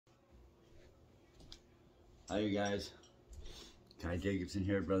Hi you guys, Kai Jacobson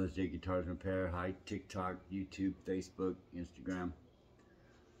here, Brothers J Guitars Repair. Hi TikTok, YouTube, Facebook, Instagram.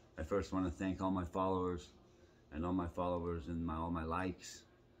 I first want to thank all my followers and all my likes.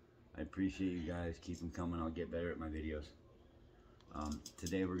 I appreciate you guys. Keep them coming. I'll get better at my videos.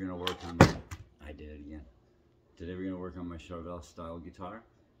 Today we're gonna work on Today we're gonna work on my Charvel style guitar.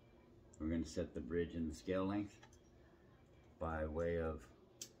 We're gonna set the bridge and the scale length by way of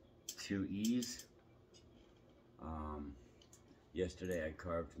 2 E's. Yesterday I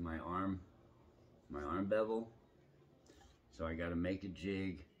carved my arm bevel, so I got to make a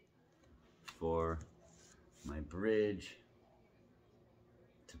jig for my bridge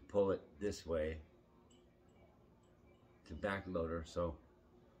to pull it this way to back loader. So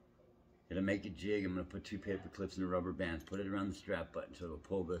I'm gonna make a jig. I'm gonna put 2 paper clips and a rubber band, put it around the strap button so it'll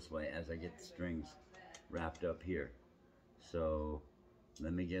pull this way as I get the strings wrapped up here. So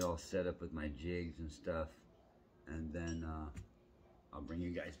let me get all set up with my jigs and stuff, and then I'll bring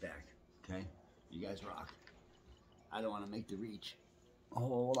you guys back, okay? You guys rock. I don't want to make the reach.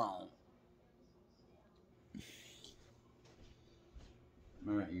 Hold on.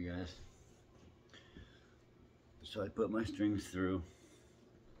 All right, you guys. So I put my strings through.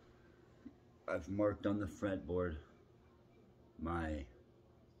 I've marked on the fretboard my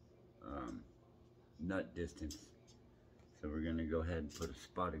nut distance. So we're gonna go ahead and put a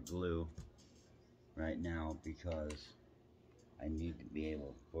spot of glue right now because I need to be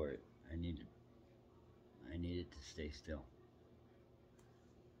able for it. I need it to stay still.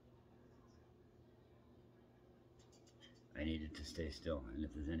 I need it to stay still, and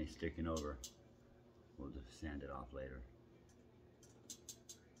if there's any sticking over, we'll just sand it off later.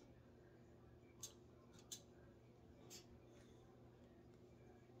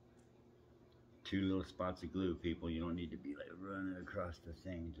 Two little spots of glue, people. You don't need to be like running across the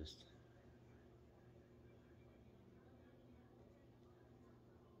thing. Just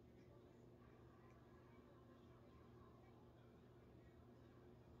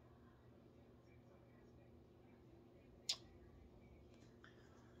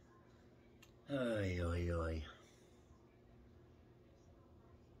Oy, oy, oy.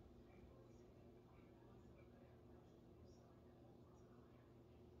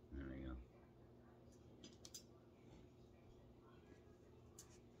 There we go.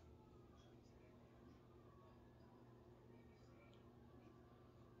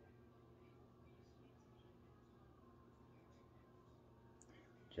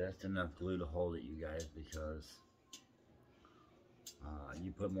 Just enough glue to hold it, you guys, because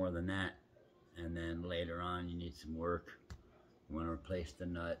you put more than that, and then later on you need some work. You want to replace the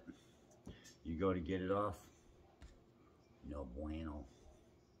nut. You go to get it off, no bueno.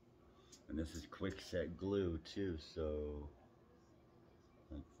 And this is quick set glue too, so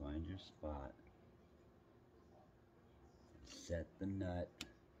find your spot, set the nut.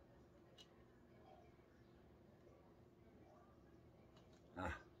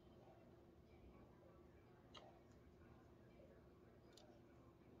 Ah.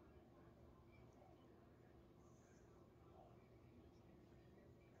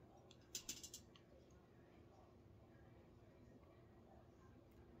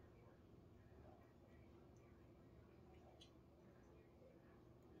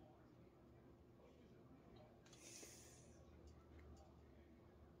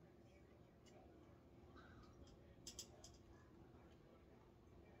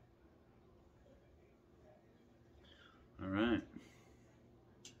 All right.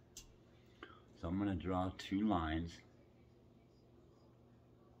 So I'm going to draw 2 lines.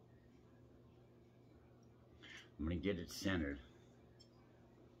 I'm going to get it centered.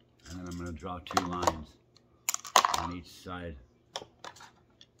 And then I'm going to draw 2 lines on each side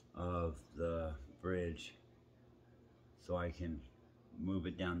of the bridge so I can move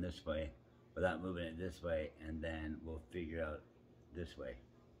it down this way without moving it this way, and then we'll figure out this way.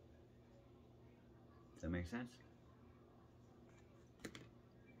 Does that make sense?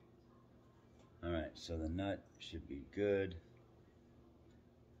 Alright, so the nut should be good.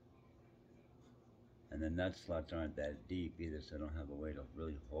 And the nut slots aren't that deep either, so I don't have a way to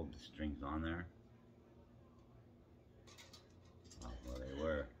really hold the strings on there. Oh, well, they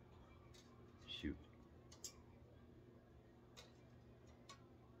were. Shoot.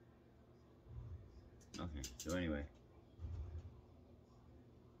 Okay, so anyway,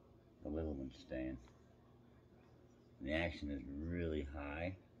 the little one's staying. The action is really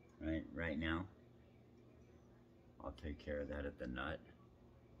high right now. I'll take care of that at the nut.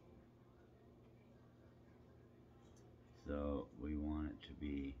 So we want it to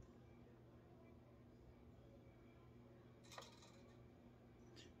be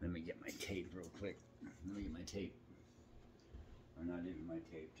Let me get my tape real quick. Let me get my tape. Or not even my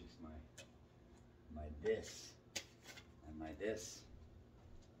tape, just my this. And my this.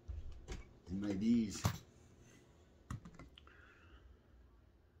 And my these.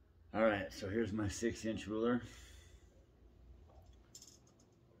 Alright, so here's my 6-inch ruler.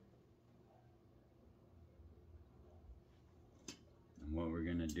 And what we're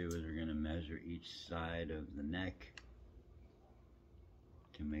going to do is we're going to measure each side of the neck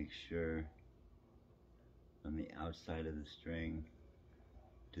to make sure from the outside of the string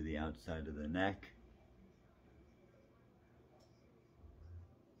to the outside of the neck.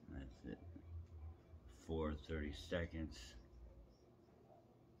 That's it. For 30 seconds.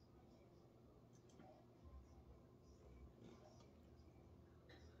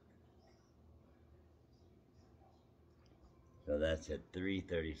 So that's at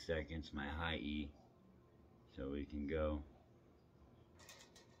 30 seconds, my high E. So we can go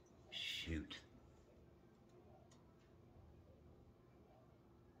shoot.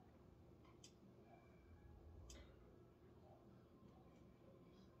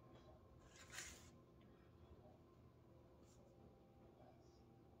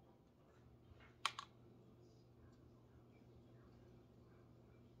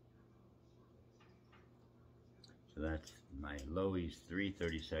 So that's my low E's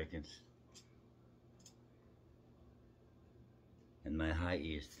 30 seconds. And my high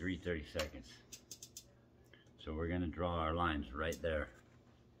E is 30 seconds. So we're gonna draw our lines right there.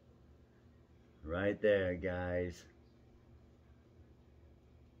 Right there, guys.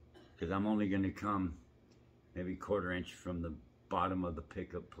 Because I'm only gonna come maybe 1/4 inch from the bottom of the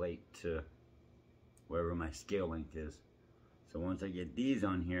pickup plate to wherever my scale length is. So once I get these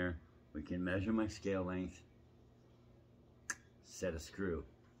on here, we can measure my scale length, set a screw.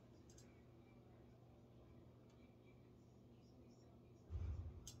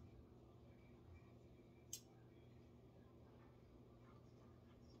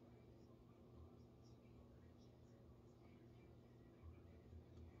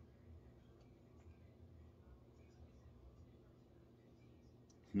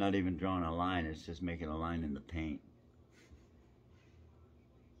 It's not even drawing a line, it's just making a line in the paint.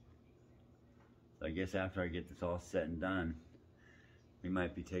 So I guess after I get this all set and done, we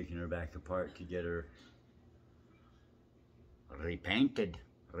might be taking her back apart to get her repainted.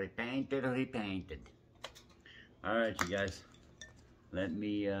 Repainted. Alright, you guys. Let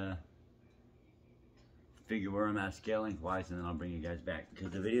me figure where I'm at scale length wise, and then I'll bring you guys back.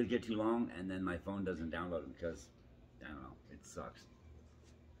 Because the videos get too long, and then my phone doesn't download them because, I don't know, it sucks.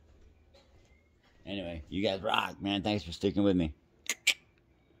 Anyway, you guys rock, man. Thanks for sticking with me.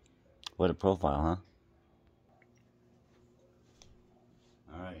 What a profile, huh?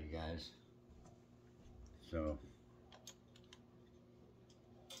 Alright, you guys. So,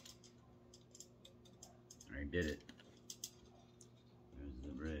 I did it. There's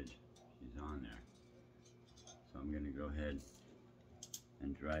the bridge. She's on there. So I'm going to go ahead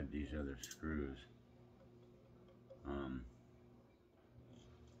and drive these other screws.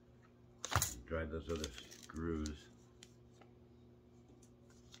 Drive those other screws.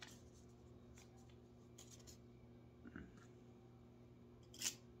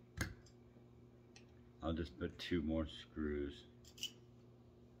 I'll just put 2 more screws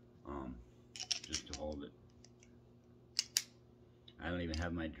just to hold it. I don't even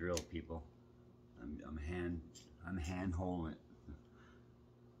have my drill, people. I'm hand holding it.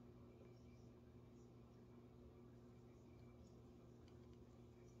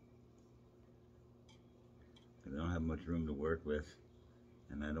 I don't have much room to work with,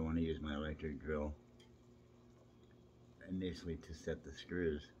 and I don't want to use my electric drill initially to set the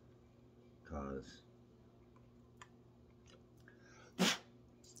screws, cause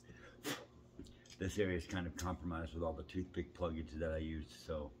this area is kind of compromised with all the toothpick pluggage that I used,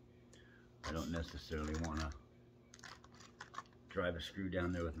 so I don't necessarily want to drive a screw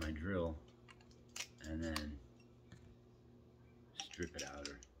down there with my drill and then strip it out,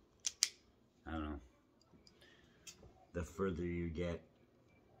 or I don't know. The further you get,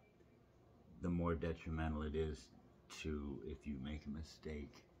 the more detrimental it is to, if you make a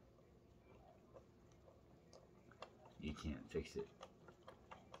mistake, you can't fix it.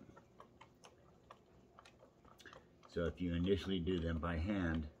 So if you initially do them by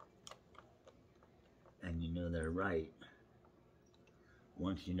hand and you know they're right,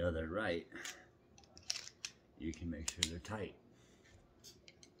 once you know they're right, you can make sure they're tight.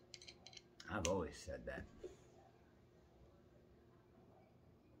 I've always said that.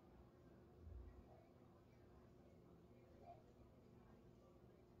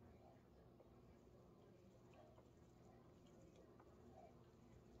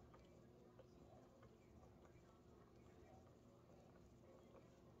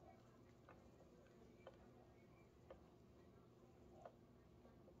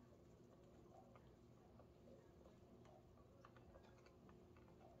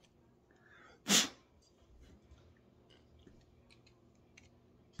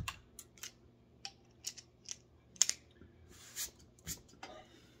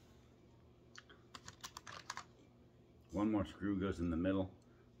 one more screw goes in the middle,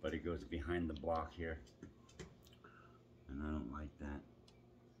 but it goes behind the block here. And I don't like that.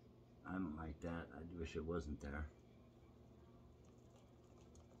 I don't like that. I wish it wasn't there.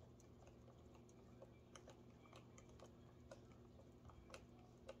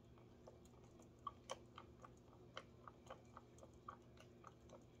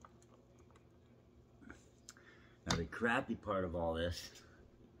 Now the crappy part of all this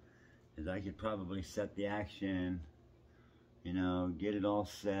is I could probably set the action, you know, get it all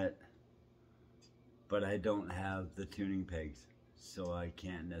set, but I don't have the tuning pegs, so I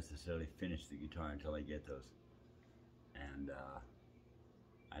can't necessarily finish the guitar until I get those. And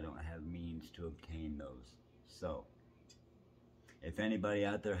I don't have means to obtain those. So if anybody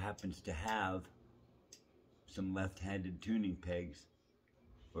out there happens to have some left-handed tuning pegs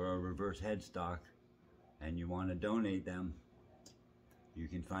or a reverse headstock and you want to donate them, you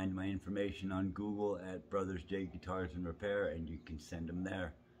can find my information on Google at Brothers J Guitars and Repair, and you can send them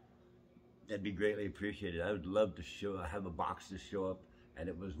there. That'd be greatly appreciated. I would love to have a box to show up, and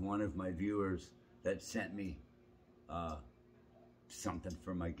it was one of my viewers that sent me something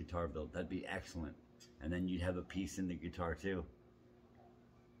for my guitar build. That'd be excellent. And then you'd have a piece in the guitar too.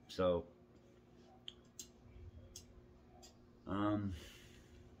 So,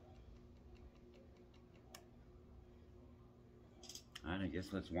 I guess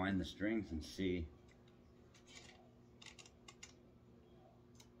let's wind the strings and see.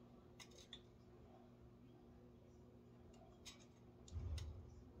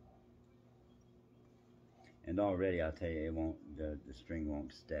 And already I'll tell you, it won't, the string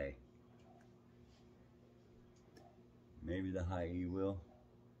won't stay. Maybe the high E will,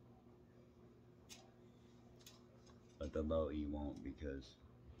 but the low E won't, because,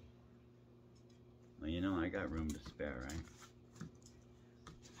 well, you know, I got room to spare, right?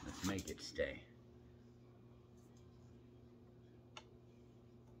 Let's make it stay.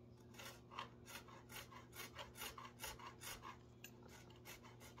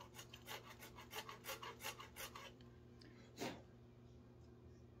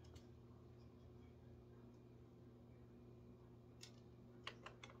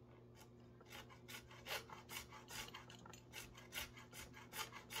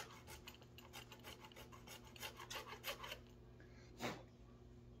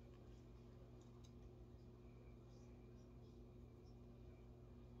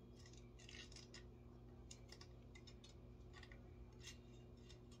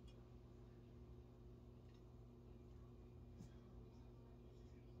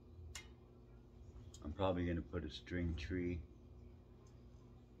 I'm probably going to put a string tree.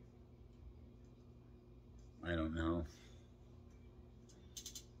 I don't know.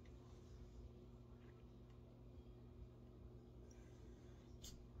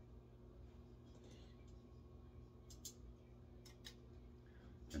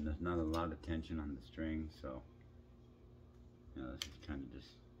 And there's not a lot of tension on the string, so, you know, this is kind of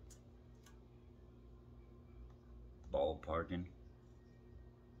just ballparking.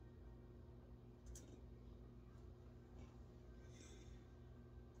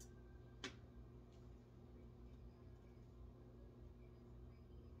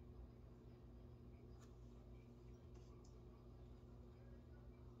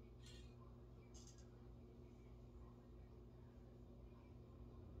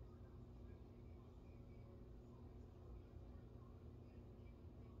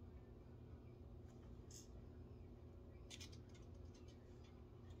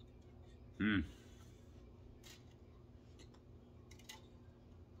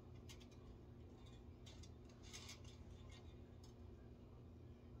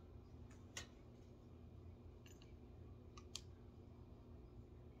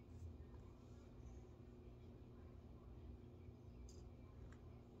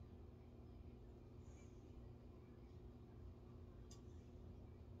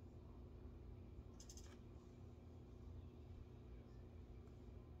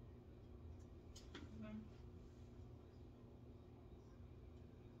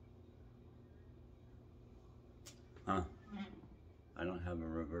 Huh? I don't have a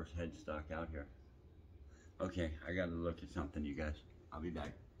reverse headstock out here. Okay, I gotta look at something, you guys. I'll be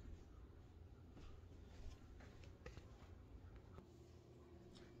back.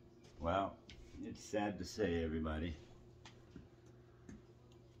 Well, it's sad to say, everybody.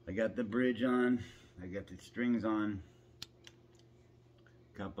 I got the bridge on, I got the strings on,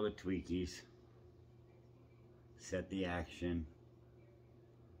 a couple of tweakies, set the action.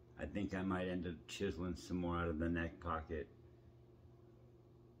 I think I might end up chiseling some more out of the neck pocket.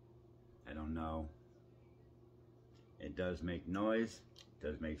 I don't know. It does make noise, it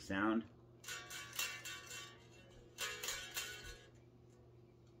does make sound.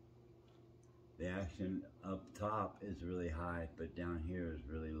 The action up top is really high, but down here is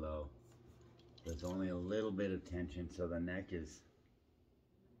really low. There's only a little bit of tension, so the neck is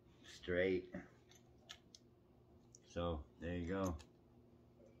straight. So there you go.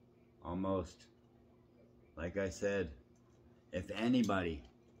 Almost. Like I said, if anybody,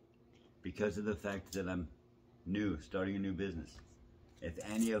 because of the fact that I'm new, starting a new business, if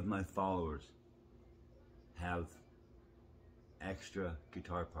any of my followers have extra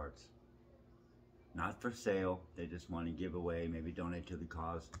guitar parts, not for sale, they just want to give away, maybe donate to the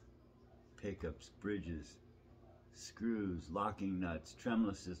cause, pickups, bridges, screws, locking nuts,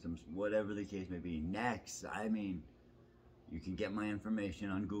 tremolo systems, whatever the case may be, necks, I mean, you can get my information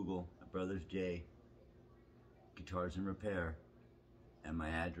on Google, Brothers J, Guitars and Repair, and my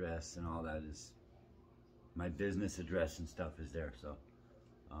address and all that is, my business address and stuff is there, so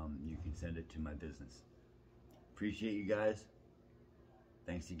you can send it to my business. Appreciate you guys.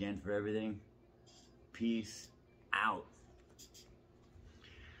 Thanks again for everything. Peace out.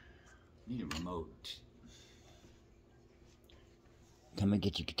 Need a remote. Come and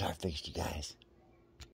get your guitar fixed, you guys.